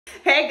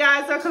Hey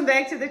guys, welcome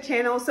back to the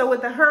channel. So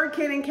with the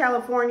hurricane in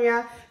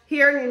California,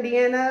 here in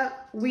Indiana,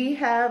 we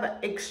have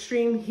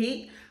extreme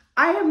heat.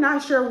 I am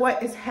not sure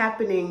what is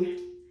happening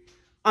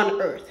on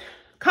Earth.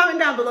 Comment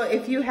down below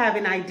if you have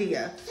an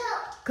idea.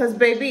 Cause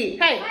baby,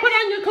 hey, put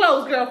on your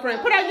clothes,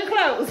 girlfriend. Put on your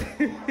clothes.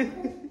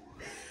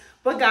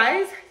 But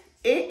guys,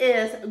 it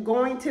is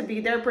going to be,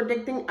 they're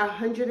predicting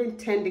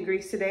 110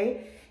 degrees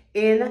today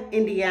in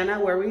Indiana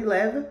where we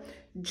live.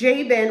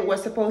 Jabin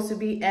was supposed to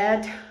be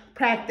at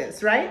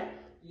practice, right?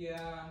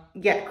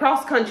 Yeah,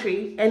 cross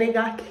country, and it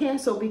got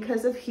canceled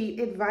because of heat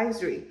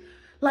advisory.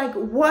 Like,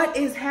 what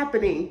is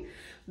happening?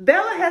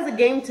 Bella has a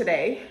game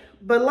today,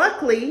 but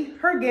luckily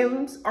her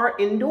games are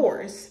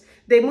indoors.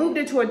 They moved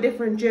it to a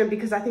different gym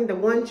because I think the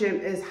one gym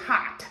is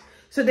hot.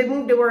 So they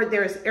moved it where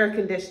there's air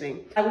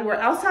conditioning. We were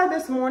outside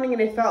this morning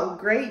and it felt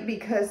great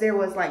because there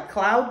was like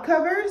cloud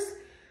covers,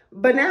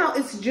 but now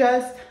it's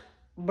just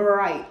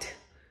bright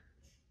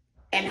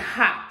and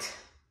hot.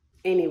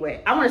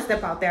 Anyway, I want to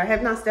step out there. I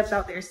have not stepped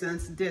out there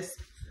since this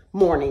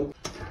morning.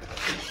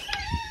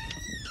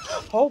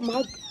 Oh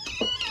my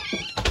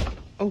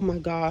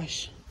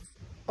gosh.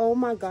 Oh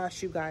my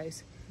gosh, you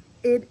guys.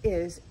 It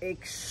is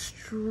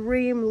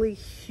extremely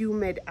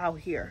humid out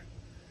here.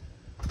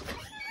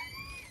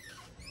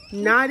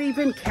 Not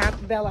even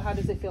Bella, how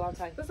does it feel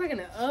outside? It's like in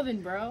an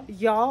oven, bro.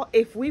 Y'all,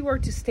 if we were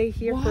to stay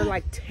here for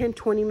like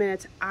 10-20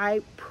 minutes,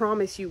 I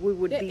promise you we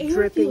would be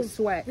dripping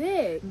sweat.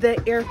 Thick.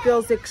 The air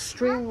feels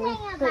extremely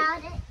thick.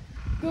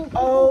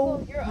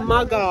 Oh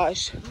my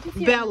gosh.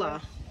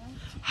 Bella,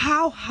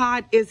 how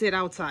hot is it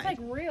outside? It's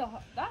like real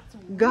hot. That's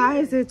weird.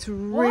 Guys, it's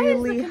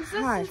really hot. Why is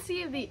the hot.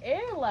 consistency of the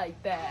air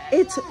like that?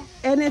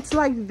 It's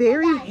like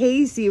very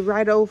hazy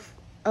right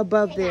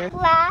above there.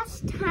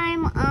 Last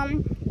time,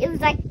 it was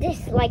like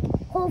this like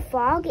whole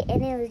fog,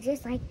 and it was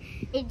just like,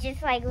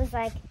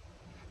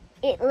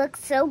 it looked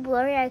so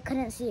blurry I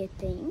couldn't see a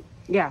thing.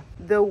 Yeah,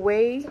 the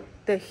way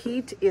the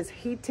heat is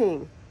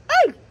heating.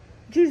 Hey,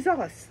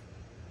 Jesus.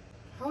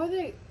 How are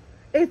they?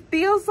 It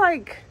feels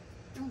like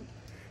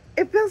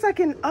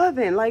an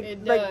oven.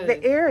 Like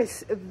the air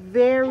is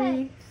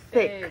very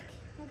thick.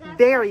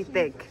 Very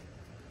thick.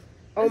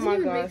 Oh my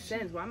gosh. Makes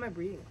sense. Why am I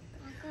breathing?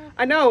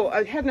 I know,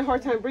 I'm having a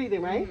hard time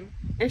breathing, right?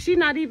 And she's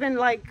not even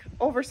like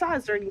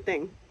oversized or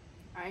anything.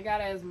 I ain't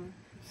got asthma.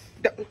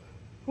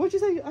 What'd you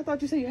say? I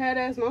thought you said you had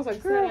asthma. I was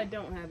like, girl. I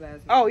don't have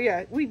asthma. Oh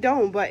yeah, we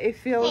don't, but it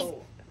feels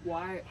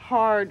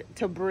hard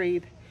to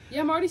breathe.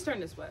 Yeah, I'm already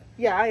starting to sweat.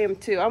 Yeah, I am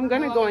too. I'm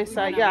gonna go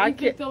inside. Yeah, I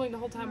keep filming the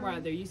whole time we're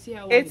out there. You see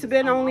how long it's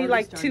been only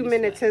like 2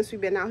 minutes since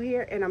we've been out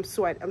here, and I'm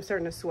starting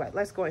to sweat.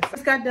 Let's go inside.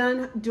 Just got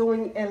done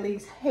doing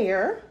Ellie's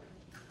hair.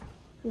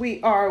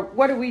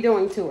 What are we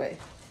doing to it?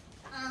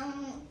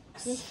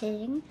 Just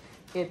sitting.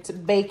 It's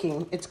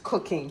baking. It's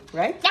cooking,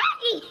 right?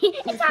 Daddy!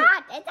 It's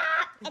hot! It's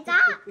hot! It's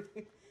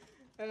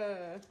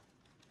hot!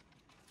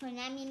 When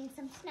I'm eating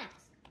some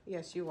snacks.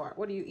 Yes, you are.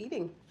 What are you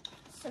eating?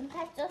 Some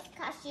pencils,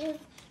 cashews.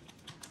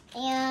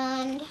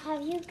 And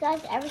have you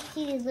guys ever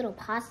seen these little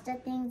pasta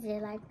things?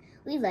 They're like,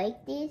 we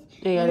like these.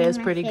 Yeah, it is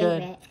pretty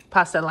good.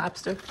 Pasta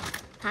lobster.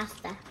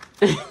 Pasta.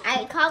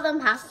 I call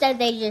them pasta.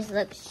 They just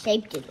look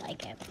shaped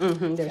like it.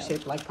 They're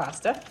shaped like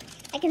pasta.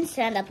 I can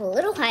stand up a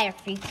little higher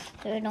for you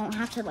so I don't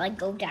have to like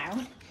go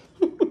down.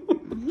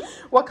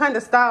 What kind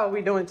of style are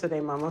we doing today,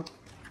 Mama?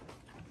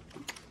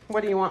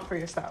 What do you want for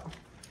your style?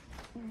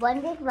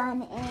 1 big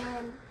bun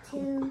and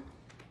 2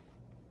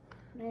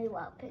 Millie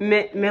Wop.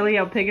 Millie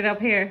Wop pick it up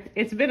hair.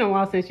 It's been a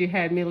while since you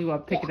had Millie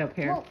Wop pick it up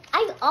hair. Well,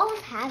 I always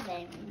have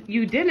it.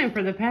 You didn't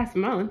for the past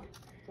month.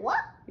 What?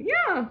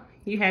 Yeah.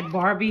 You had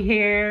Barbie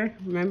hair,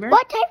 remember?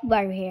 What type of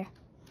Barbie hair?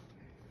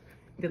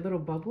 The little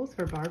bubbles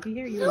for Barbie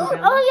hair? You and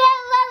Bella? Oh, yeah,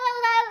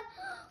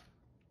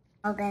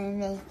 I'm gonna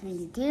make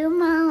me do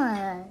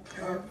my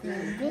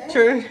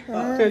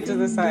Turn to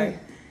the side.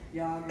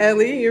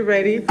 Ellie, you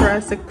ready for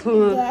us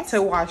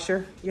to wash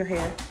your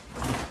hair?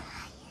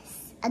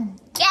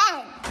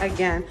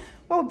 Again.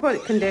 We'll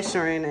put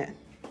conditioner in it,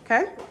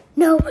 okay?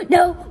 No,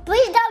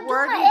 please don't do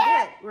my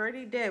hair. We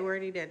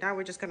already did. Now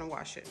we're just gonna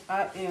wash it.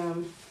 I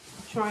am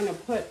trying to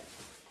put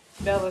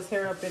Bella's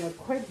hair up in a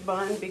quick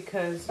bun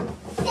because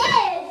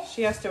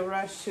she has to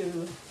rush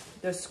to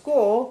the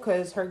school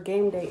because her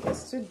game day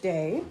is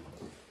today.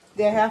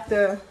 They have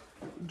to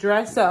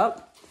dress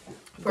up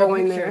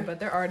going there, but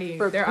they're already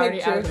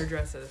out of their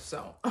dresses,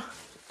 so.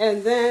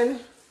 And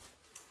then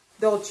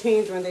they'll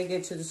change when they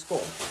get to the school.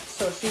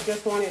 So she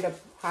just wanted a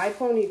high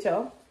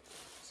ponytail.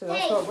 So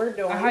that's what we're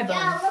doing. A high bun.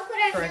 Yeah, look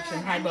what Correction,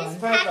 I'm high doing.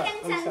 bun. I'm just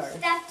packing some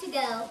stuff to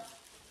go.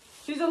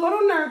 She's a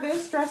little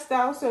nervous, stressed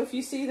out. So if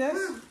you see this,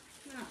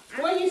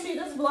 when you see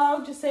this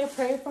vlog, just say a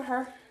prayer for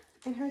her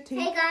and her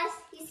team. Hey guys,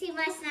 you see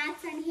my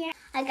snacks in here?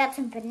 I got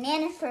some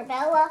bananas for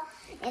Bella,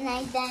 and then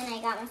I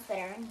got my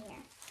sweater in here.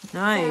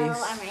 Nice.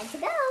 So I'm ready to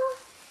go.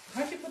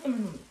 How'd you put them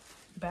in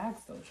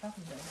bags though,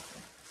 shopping bags?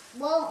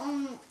 Well,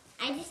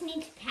 I just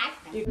need to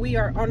pack them. We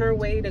are on our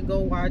way to go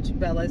watch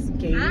Bella's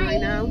game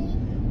right now.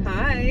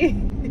 Hi.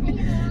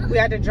 We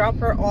had to drop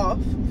her off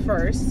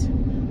first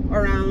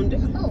around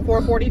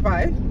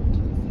 4:45,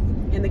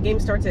 and the game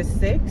starts at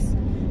 6.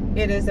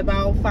 It is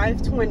about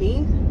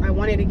 5:20. I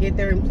wanted to get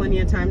there in plenty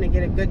of time to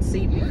get a good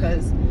seat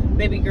because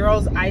baby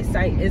girl's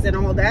eyesight isn't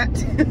all that.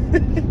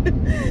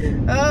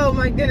 Oh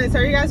my goodness,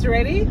 are you guys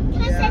ready?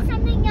 Can I say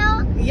something,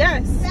 y'all?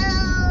 Yes. So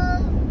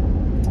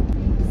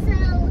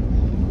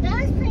that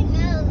was playing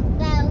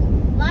the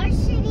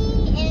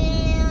varsity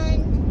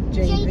and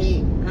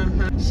JV.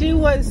 She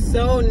was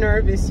so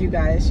nervous, you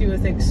guys. She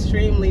was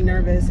extremely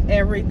nervous.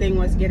 Everything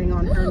was getting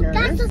on her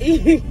nerves.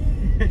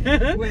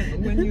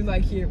 when you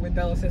like hear when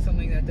Bella says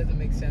something that doesn't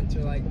make sense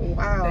or like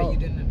that you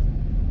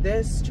didn't.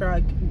 This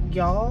truck,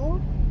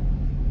 y'all,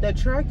 the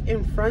truck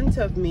in front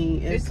of me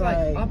is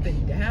like up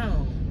and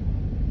down.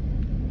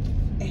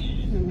 Let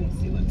me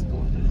see what's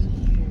going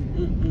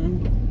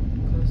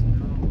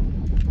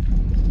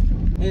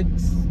on.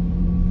 It's,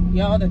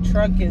 y'all, the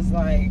truck is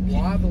like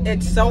wobbling.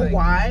 It's so like,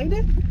 wide.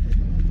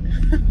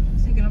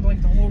 It's taking up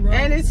like the whole road.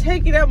 And it's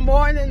taking up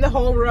more than the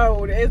whole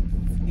road. It's,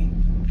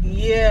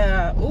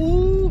 yeah.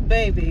 Ooh,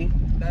 baby.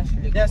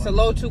 That's a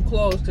little too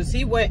close because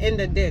he went in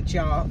the ditch,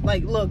 y'all.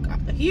 Like, look,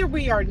 here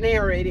we are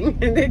narrating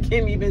and they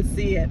can't even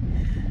see it.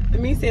 Let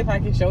me see if I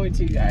can show it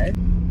to you guys.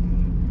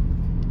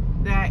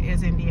 That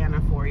is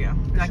Indiana for you.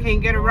 I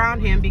can't get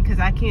around him because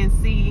I can't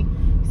see.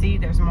 See,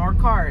 there's more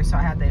cars, so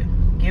I had to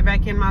get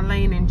back in my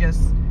lane and just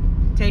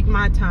take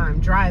my time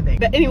driving.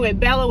 But anyway,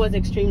 Bella was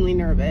extremely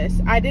nervous.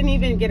 I didn't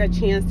even get a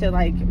chance to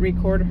like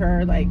record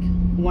her like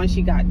once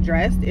she got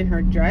dressed in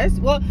her dress.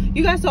 Well,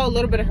 you guys saw a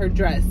little bit of her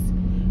dress,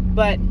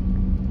 but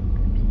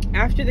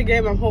after the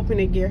game, I'm hoping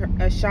to get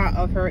a shot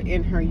of her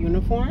in her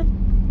uniform.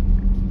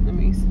 Let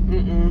me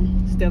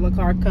see. Still a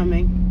car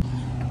coming.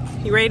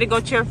 You ready to go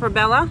cheer for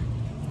Bella?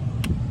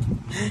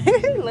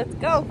 Let's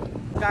go.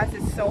 Guys,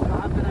 it's so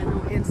hot, but I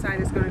know inside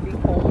is going to be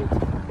cold.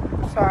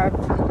 So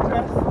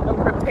I'm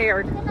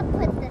prepared. I'm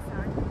gonna put this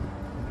on.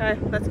 Okay,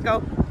 let's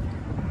go.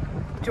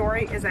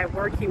 Jori is at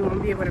work. He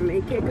won't be able to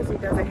make it because he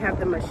doesn't have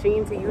the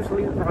machines he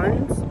usually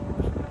runs.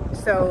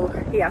 So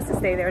he has to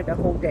stay there the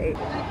whole day.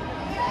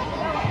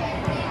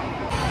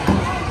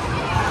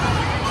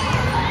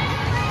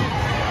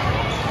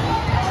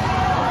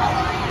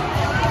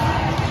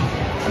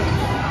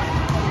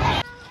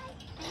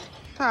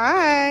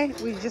 Hi,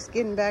 we're just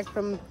getting back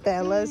from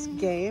Bella's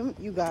game,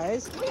 you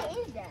guys. What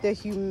is that? The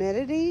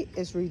humidity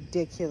is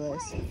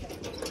ridiculous.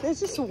 It's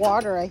just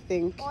water, I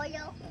think.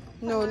 Oil?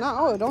 No,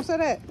 not oil. Don't say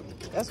that.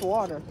 That's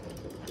water.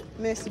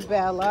 Miss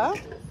Bella.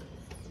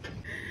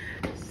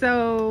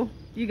 So,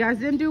 you guys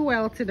didn't do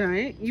well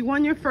tonight. You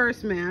won your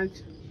first match,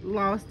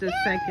 lost the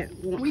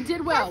second one. We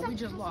did well. We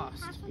just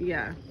lost.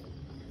 Yeah,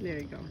 there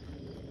you go.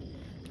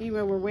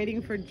 Anyway, we're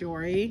waiting for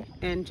Jori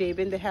and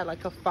Jabin. They had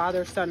like a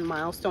father-son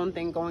milestone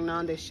thing going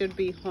on. They should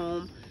be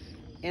home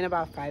in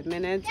about 5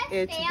 minutes.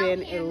 It's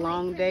been a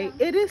long day.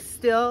 It is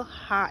still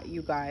hot,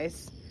 you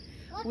guys.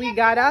 We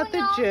got out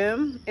the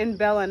gym and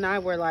Bella and I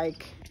were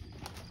like,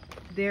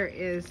 there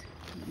is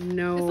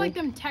no... It's like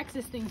them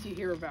Texas things you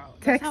hear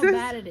about. Texas? That's how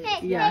bad it is.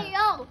 Hey, Yeah. hey,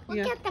 yo,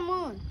 look at the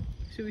moon.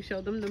 Should we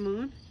show them the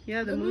moon?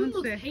 Yeah, the moon moon's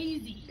looks there.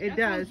 hazy. It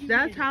does.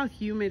 That's how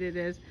humid it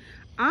is.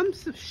 I'm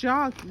so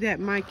shocked that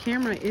my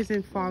camera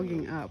isn't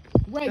fogging up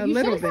a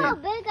little bit. How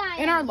big I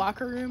am. In our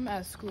locker room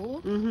at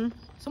school,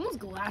 someone's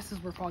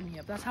glasses were fogging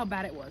up. That's how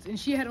bad it was. And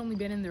she had only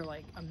been in there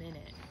like a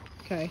minute.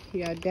 Okay,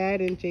 yeah,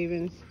 Dad and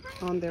Javen's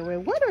on their way.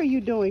 What are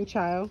you doing,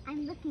 child?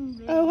 I'm looking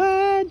really Oh,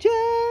 I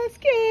just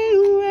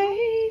can't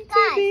wait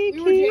to be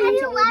We were jamming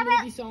king. to old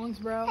movie songs,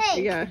 bro.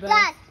 Hey, Yeah.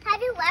 guys,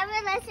 have you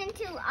ever listened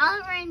to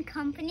Oliver and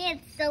Company?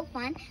 It's so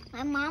fun.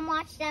 My mom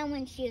watched that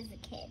when she was a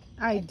kid.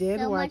 I did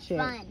so watch much it.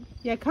 Fun.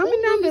 Yeah,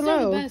 comment down Movies are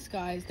the below. best,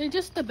 guys. They're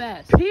just the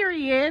best.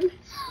 Period.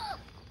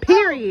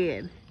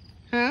 Period.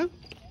 Huh?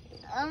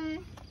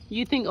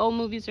 You think old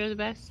movies are the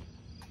best?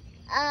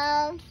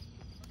 Let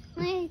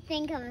me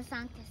think of a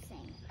song to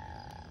sing.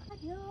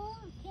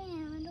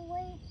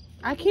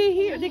 I can't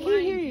hear. They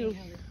can't hear you.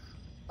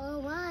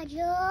 Oh, I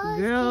just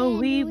Girl,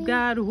 we've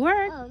got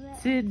work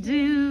to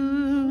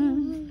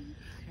do.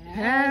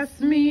 Pass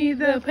me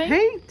the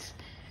paint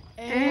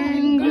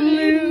and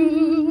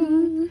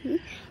glue.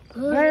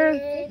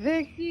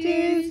 Perfect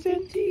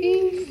isn't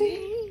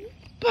easy,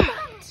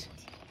 but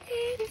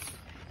it's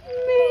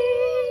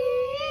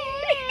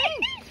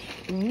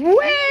me.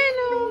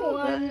 When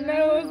one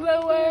knows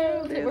the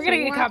world is We're gonna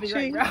get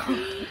watching, copyright, bro.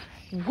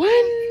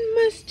 one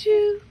must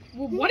do.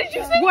 What did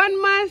you say?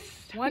 One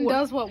must. One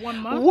does what one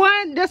must?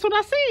 One. That's what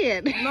I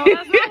said. No,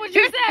 that's not what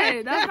you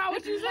said. That's not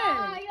what you said.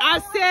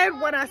 I said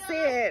what I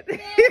said. You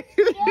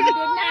did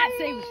not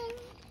say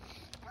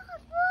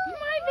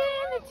my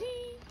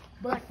vanity,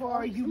 but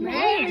for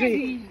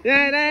humanity.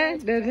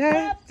 That's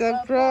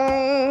the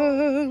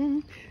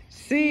problem.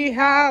 See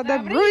how the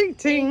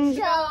breathing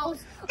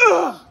shows.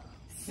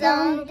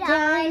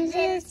 Sometimes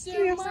it's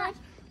too much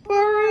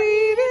for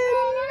even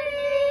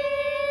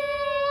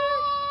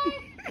me.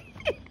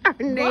 Our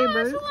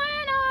neighbors.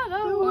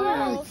 The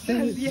world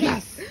says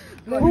yes.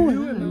 But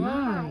you and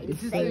I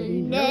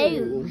Say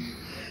no.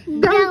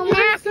 Don't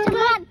ask too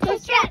much to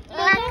strut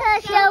like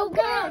a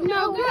showgirl.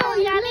 No girl,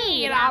 you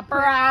need a pro.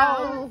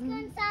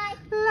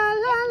 La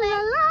la la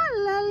la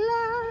la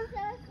la.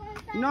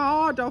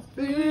 Not a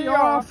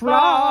fear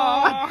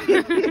fly.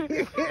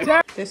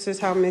 This is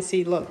how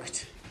Missy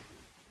looked.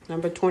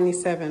 Number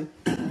 27.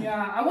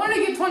 Yeah, I wanted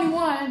to get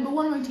 21, but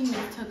one of my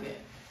teammates took it.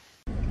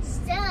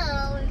 So,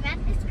 we met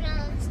this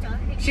girl in the store.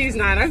 She's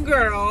not a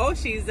girl.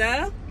 She's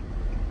a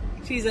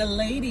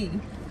lady.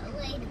 A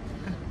lady.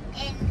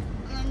 And,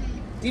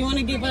 Do you want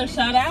to give her a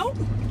shout out?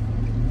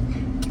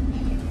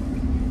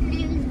 her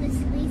name is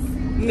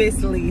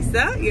Miss Lisa. Miss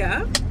Lisa,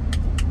 yeah.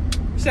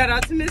 Shout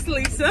out to Miss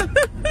Lisa.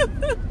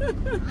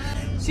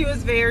 She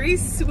was very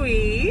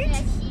sweet.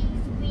 Yeah,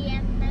 we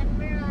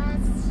remember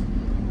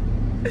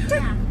us.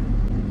 Yeah.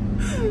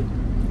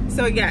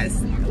 So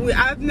yes,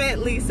 I've met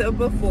Lisa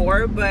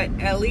before, but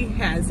Ellie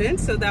hasn't.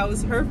 So that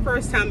was her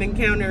first time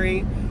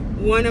encountering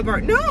one of our,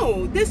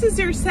 no, this is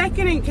your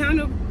second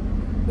encounter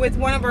with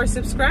one of our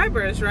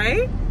subscribers,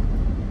 right?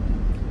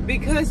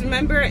 Because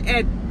remember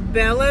at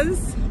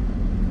Bella's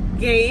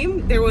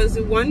game, there was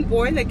one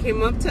boy that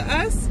came up to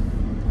us.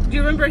 Do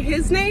you remember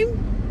his name?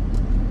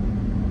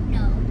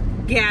 No.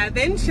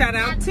 Gavin, shout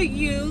out to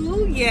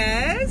you,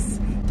 yes.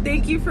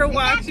 Thank you for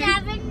watching. Is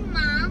that Gavin's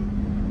mom?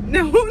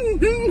 No,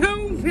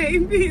 no,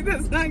 baby,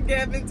 that's not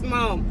Gavin's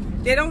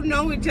mom. They don't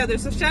know each other.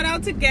 So shout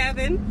out to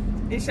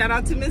Gavin and shout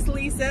out to Miss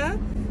Lisa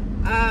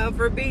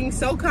for being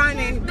so kind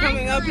and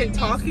coming up and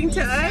talking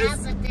to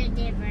us. But they're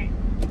different.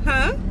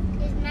 Huh?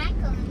 There's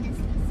Michael and Miss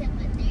Lisa,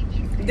 but they're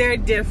different. They're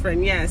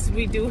different, yes.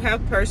 We do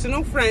have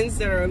personal friends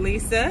that are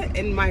Lisa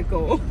and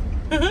Michael.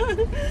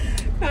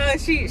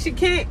 She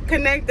can't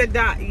connect the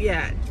dot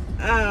yet.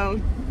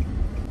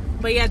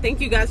 But yeah, thank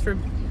you guys for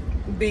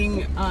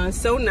being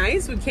so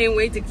nice. We can't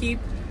wait to keep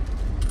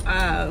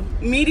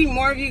meeting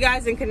more of you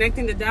guys and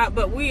connecting the dot.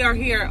 But we are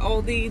here at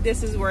Oldie.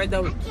 This is where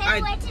the I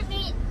can't wait to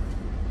meet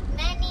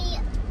many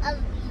of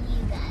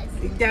you guys.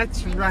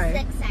 That's right.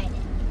 I'm so excited.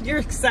 You're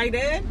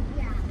excited?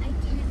 Yeah, I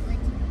can't wait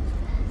to meet you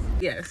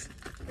guys. Yes.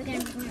 We're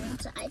gonna bring them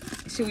inside.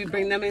 Should we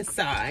bring them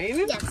inside?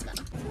 Yes, go.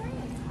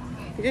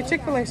 Get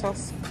Chick-fil-A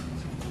sauce.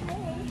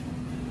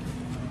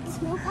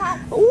 Small pot.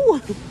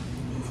 Ooh.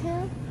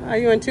 2. Are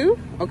you on 2?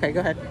 Okay, go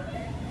ahead.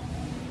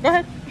 Go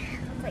ahead.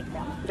 Like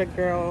that. The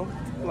girl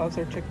loves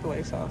her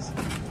Chick-fil-A sauce.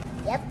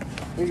 Yep.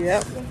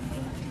 Yep.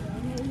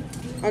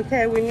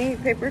 Okay, we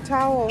need paper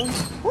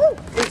towels. Woo!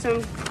 And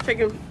some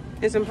chicken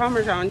and some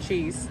Parmesan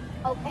cheese.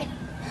 Okay.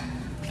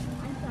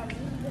 I'm sorry.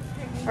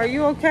 Are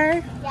you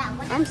okay? Yeah,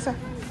 when I'm sorry.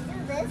 I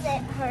do this,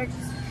 it hurts.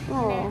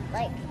 Oh. And it,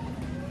 like,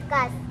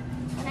 guys,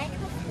 when I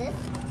twist this,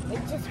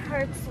 it just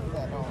hurts a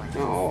little.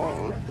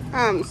 Oh,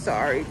 I'm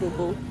sorry,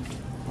 boo-boo.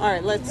 All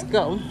right, let's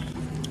go.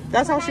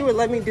 That's all she would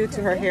let me do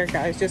to her hair,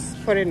 guys.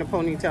 Just put it in a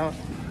ponytail,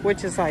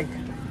 which is like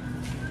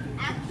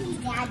Actually,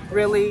 Dad.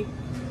 really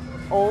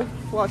old.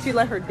 Well, she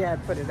let her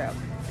dad put it up.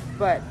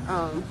 But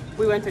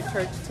we went to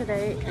church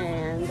today,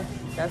 and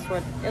that's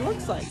what it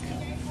looks like.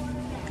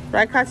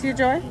 Right, Katya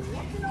Joy?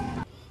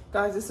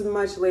 Guys, this is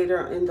much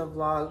later in the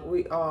vlog.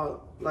 We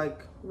all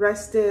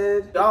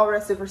rested. We all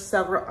rested for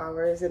several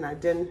hours, and I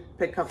didn't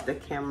pick up the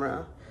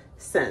camera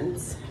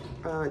since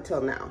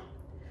until now.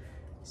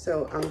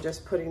 So I'm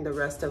just putting the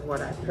rest of what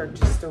I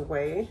purchased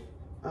away.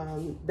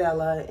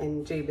 Bella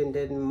and Jabin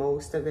did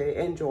most of it,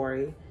 and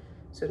Jori.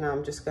 So now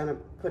I'm just gonna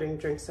putting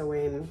drinks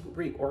away and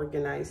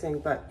reorganizing.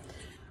 But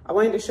I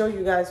wanted to show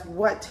you guys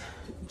what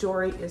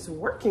Jori is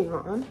working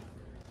on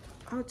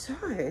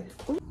outside.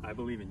 Ooh. I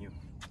believe in you.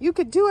 You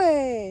could do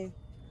it.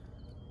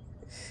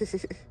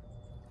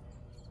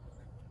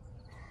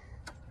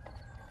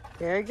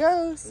 There it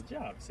goes. Good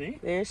job, see?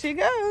 There she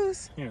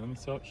goes. Here, let me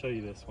show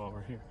you this while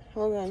we're here.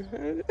 Hold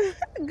on.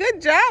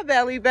 Good job,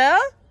 Ellie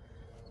Bell.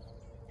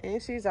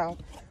 And she's out.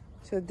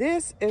 So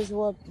this is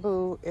what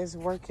Boo is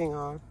working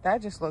on.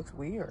 That just looks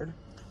weird.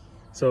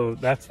 So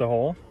that's the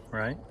hole,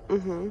 right?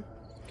 Mm-hmm.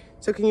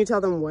 So can you tell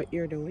them what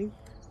you're doing?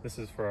 This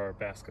is for our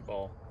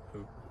basketball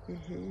hoop.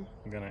 Mm-hmm.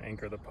 I'm gonna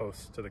anchor the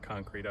posts to the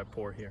concrete I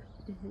pour here.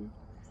 Mm-hmm.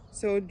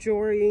 So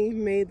Jori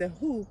made the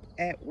hoop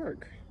at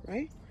work,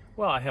 right?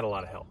 Well, I had a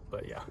lot of help,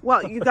 but yeah.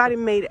 Well, you got it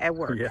made at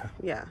work. Yeah.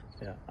 Yeah.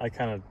 Yeah, I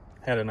kind of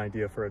had an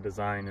idea for a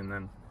design, and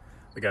then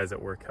the guys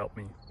at work helped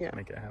me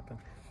make it happen.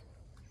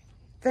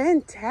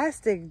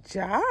 Fantastic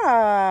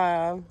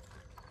job.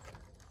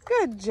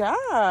 Good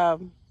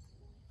job.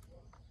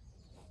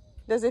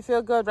 Does it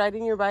feel good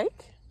riding your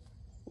bike?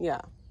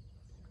 Yeah.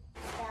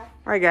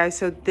 All right, guys,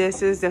 so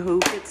this is the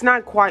hoop. It's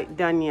not quite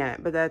done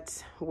yet, but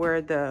that's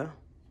where the,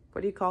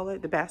 what do you call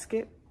it? The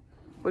basket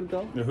would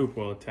go? The hoop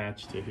will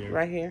attach to here.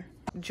 Right here.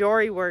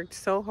 Jori worked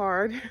so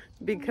hard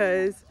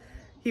because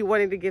he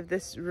wanted to give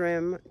this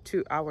rim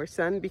to our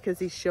son because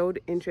he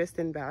showed interest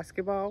in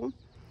basketball.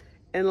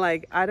 And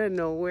like out of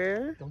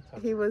nowhere,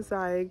 he was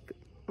like,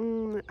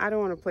 I don't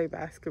want to play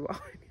basketball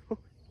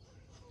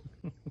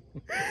anymore.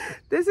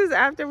 This is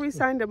after we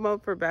signed him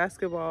up for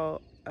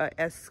basketball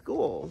at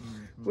school.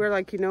 We're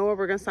like, you know what,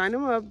 we're going to sign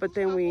him up, but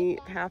then we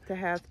have to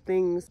have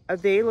things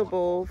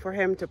available for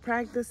him to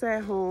practice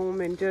at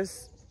home and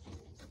just,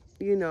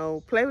 you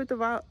know, play with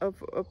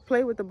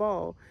the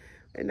ball.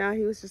 And now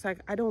he was just like,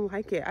 I don't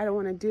like it. I don't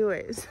want to do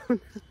it. So,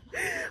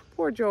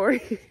 poor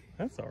Jori.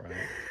 That's all right.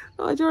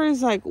 Oh,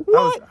 Jori's like,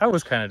 what? I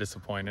was kind of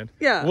disappointed.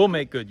 Yeah. We'll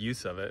make good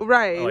use of it.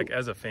 Right. Like,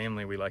 as a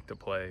family, we like to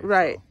play.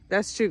 Right. So.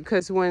 That's true.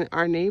 Because when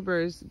our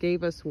neighbors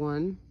gave us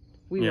one,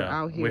 we were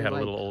out here. We had a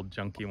little old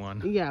junky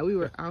one. Yeah, we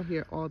were out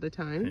here all the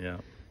time. Yeah.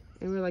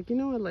 And we're like, you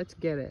know what? Let's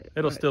get it.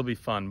 It'll still be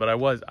fun. But I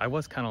was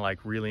kind of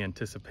like really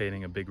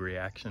anticipating a big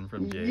reaction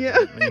from Jay. Yeah.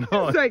 You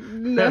know? It's like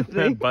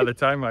nothing. By the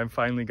time I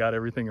finally got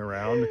everything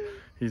around,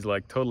 he's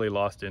like totally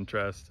lost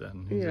interest.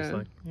 And he's just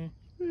like,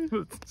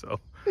 So,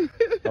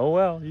 oh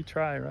well, you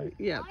try, right?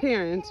 Yeah,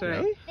 parents,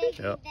 right?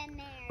 Yeah.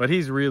 But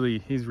he's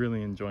really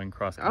enjoying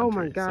cross country. Oh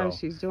my gosh,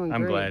 he's doing great.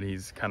 I'm glad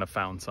he's kind of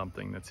found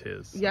something that's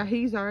his. So. Yeah,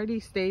 he's already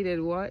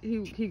stated what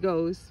he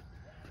goes,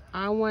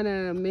 I want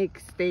to make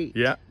state.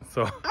 Yeah,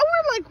 so. And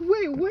we're like,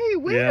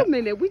 wait a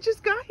minute, we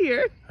just got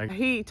here.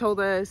 He told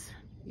us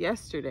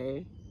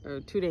yesterday or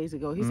 2 days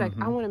ago, he's like,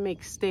 I want to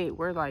make state.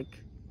 We're like,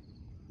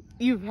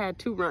 you've had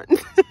 2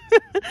 runs.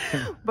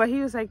 But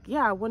he was like,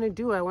 yeah, I want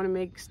to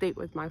make state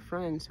with my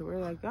friends. So we're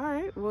like, all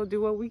right, we'll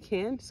do what we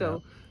can.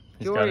 So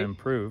he's got to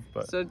improve,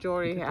 but so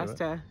Jori has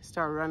to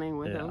start running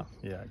with him.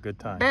 Yeah, good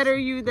time. Better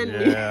you than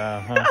me.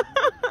 Yeah,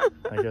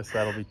 I guess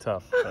that'll be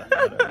tough.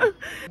 But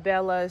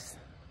Bella's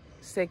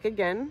sick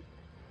again.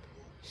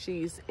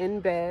 She's in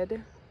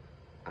bed.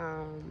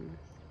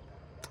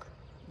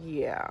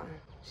 Yeah,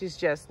 she's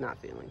just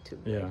not feeling too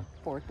good. Yeah,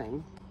 poor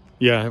thing.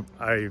 Yeah,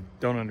 I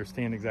don't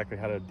understand exactly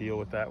how to deal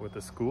with that with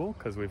the school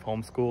because we've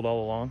homeschooled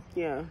all along.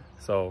 Yeah.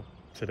 So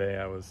today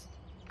I was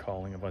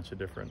calling a bunch of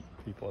different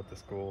people at the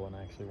school and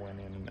I actually went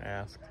in and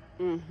asked.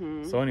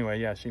 So anyway,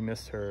 yeah, she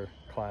missed her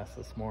class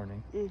this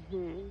morning.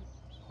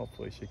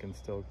 Hopefully she can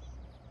still...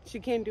 She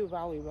can't do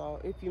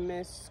volleyball. If you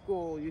miss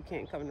school, you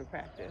can't come to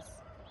practice.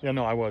 Yeah,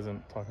 no, I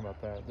wasn't talking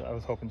about that. I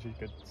was hoping she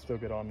could still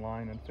get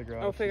online and figure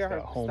out if she's got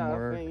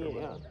homework or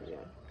whatever.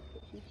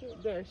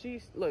 There,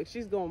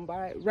 she's going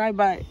right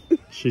by.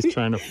 She's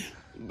trying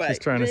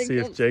to see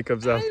if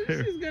Jacob's out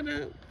there. She's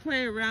gonna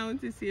play around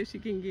to see if she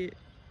can get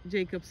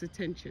Jacob's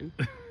attention.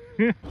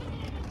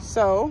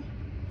 So,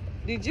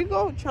 did you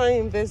go try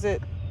and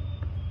visit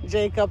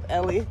Jacob,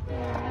 Ellie?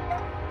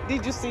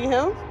 Did you see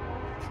him?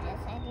 Yes,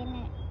 I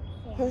didn't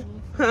see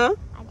anything. Huh?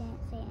 I didn't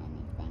say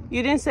anything.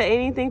 You didn't say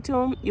anything to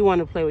him? You want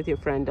to play with your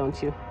friend,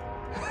 don't you?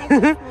 I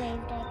just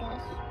waved, I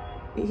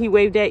guess. He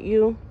waved at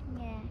you?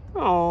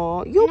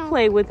 Oh, you'll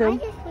play with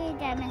him. I just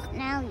waved at Miss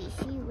Nellie.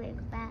 She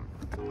waved back.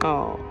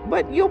 Oh,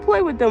 but you'll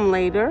play with them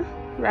later,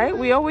 right?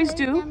 We always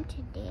do. Them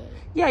today.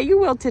 Yeah, you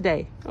will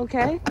today,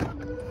 okay?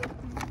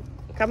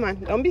 Come on,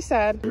 don't be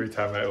sad. Every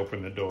time I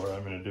open the door,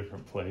 I'm in a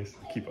different place.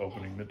 I keep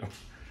opening the door.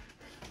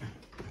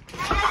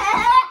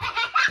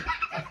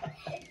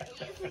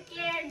 You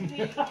scared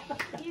me.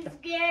 You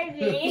scared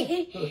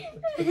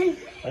me.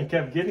 I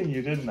kept getting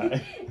you, didn't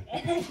I?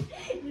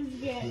 You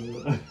scared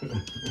me.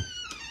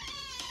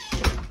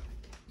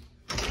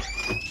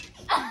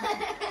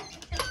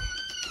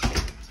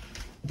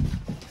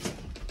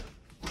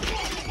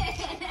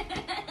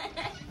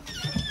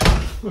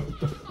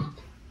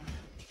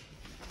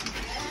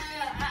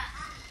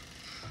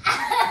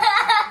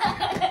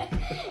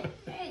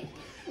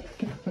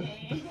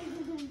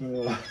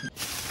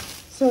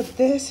 So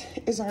this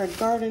is our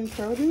garden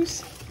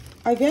produce.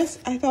 I guess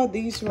I thought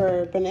these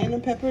were banana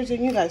peppers,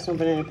 and you guys know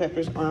banana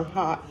peppers aren't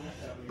hot.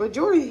 But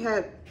Jori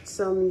had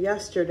some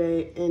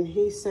yesterday, and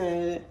he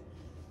said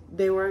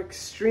they were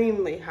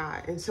extremely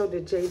hot, and so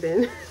did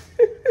Jabin.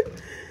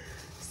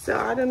 So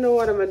I don't know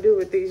what I'm gonna do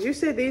with these. You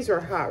said these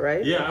were hot,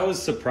 right? Yeah, I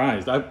was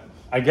surprised.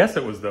 I guess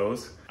it was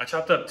those. I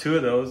chopped up 2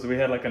 of those. We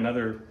had like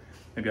another,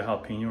 maybe a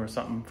jalapeno or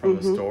something from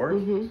the store,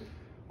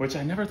 which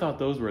I never thought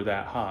those were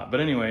that hot. But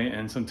anyway,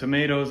 and some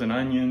tomatoes and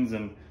onions,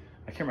 and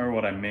I can't remember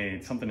what I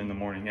made, something in the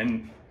morning,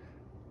 and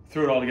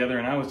threw it all together,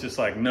 and I was just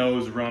like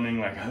nose running,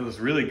 like it was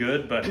really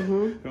good, but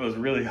it was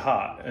really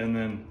hot. And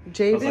then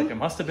I was like, it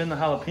must have been the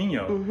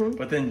jalapeno.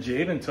 But then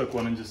Jabin took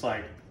one and just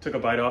like took a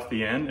bite off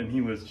the end, and he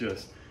was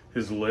just,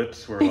 his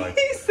lips were like...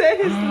 He said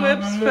his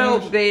lips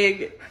felt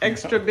big,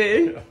 extra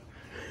big.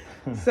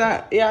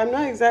 So, yeah, I'm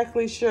not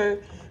exactly sure.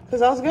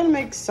 Because I was going to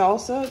make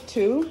salsa,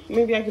 too.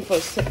 Maybe I can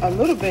put a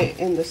little bit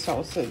in the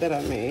salsa that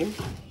I made.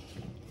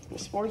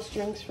 Sports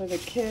drinks for the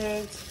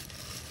kids.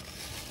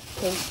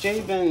 Because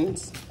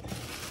Jabin's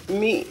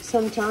meat,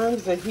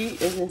 sometimes the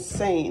heat is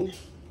insane.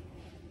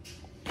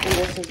 And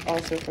this is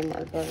also from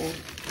our garden.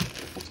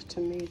 That's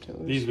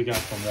tomatoes. These we got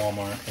from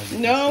Walmart.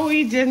 No,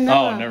 we did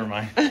not. Oh, never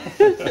mind.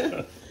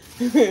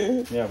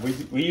 Yeah,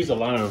 we use a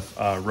lot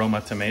of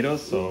Roma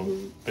tomatoes, so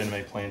Ben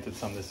May planted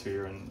some this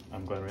year, and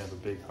I'm glad we have a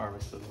big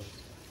harvest of those.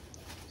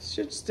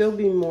 Should still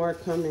be more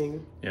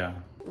coming. Yeah.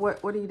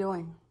 What are you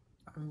doing?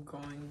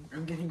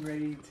 I'm getting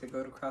ready to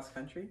go to cross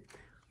country.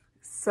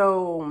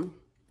 So,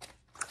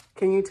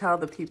 can you tell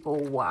the people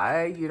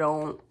why you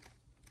don't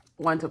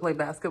want to play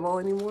basketball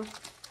anymore?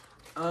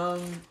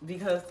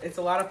 Because it's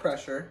a lot of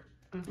pressure.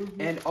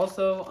 And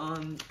also,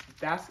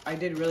 I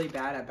did really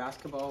bad at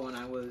basketball when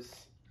I was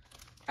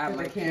at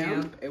my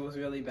camp. It was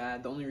really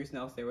bad. The only reason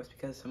I was there was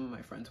because some of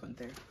my friends went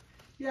there.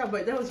 Yeah,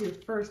 but that was your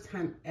first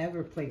time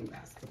ever playing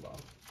basketball.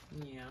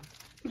 Yeah.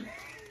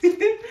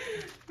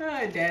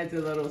 Dad's a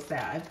little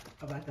sad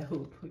about the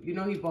hoop. You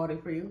know he bought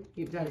it for you.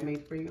 He got it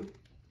made for you.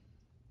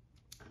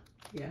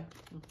 Yeah.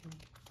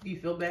 Do you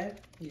feel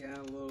bad? Yeah,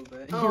 a little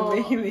bit. Oh.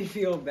 You're making me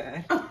feel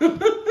bad.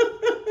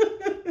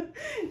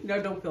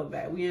 No, don't feel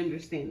bad. We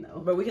understand though.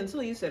 But we can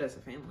still use it as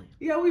a family.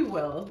 Yeah, we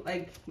will.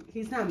 Like,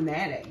 he's not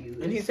mad at you.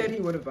 And he said he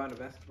would have bought a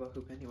basketball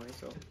hoop anyway,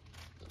 so.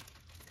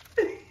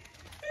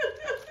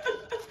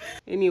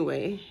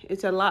 Anyway,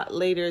 it's a lot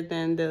later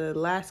than the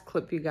last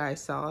clip you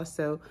guys saw,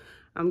 so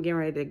I'm getting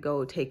ready to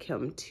go take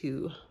him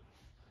to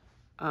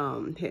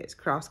his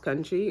cross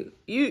country.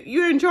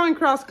 You're enjoying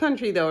cross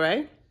country though,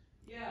 right?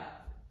 Yeah,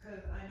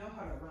 because I know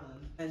how to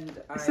run.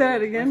 And Say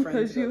it again,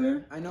 because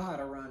I know how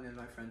to run and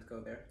my friends go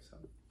there,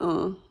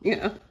 so.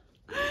 Yeah.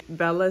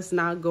 Bella's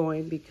not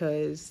going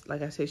because,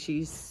 like I said,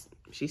 she's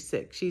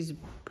sick. She's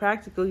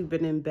practically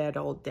been in bed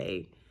all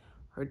day.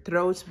 Her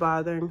throat's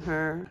bothering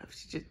her.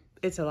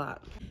 It's a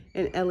lot.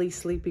 And Ellie's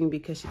sleeping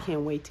because she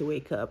can't wait to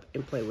wake up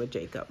and play with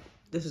Jacob.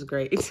 This is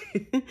great.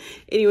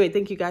 Anyway,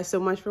 thank you guys so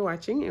much for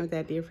watching. And with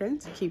that, dear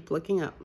friends, keep looking up.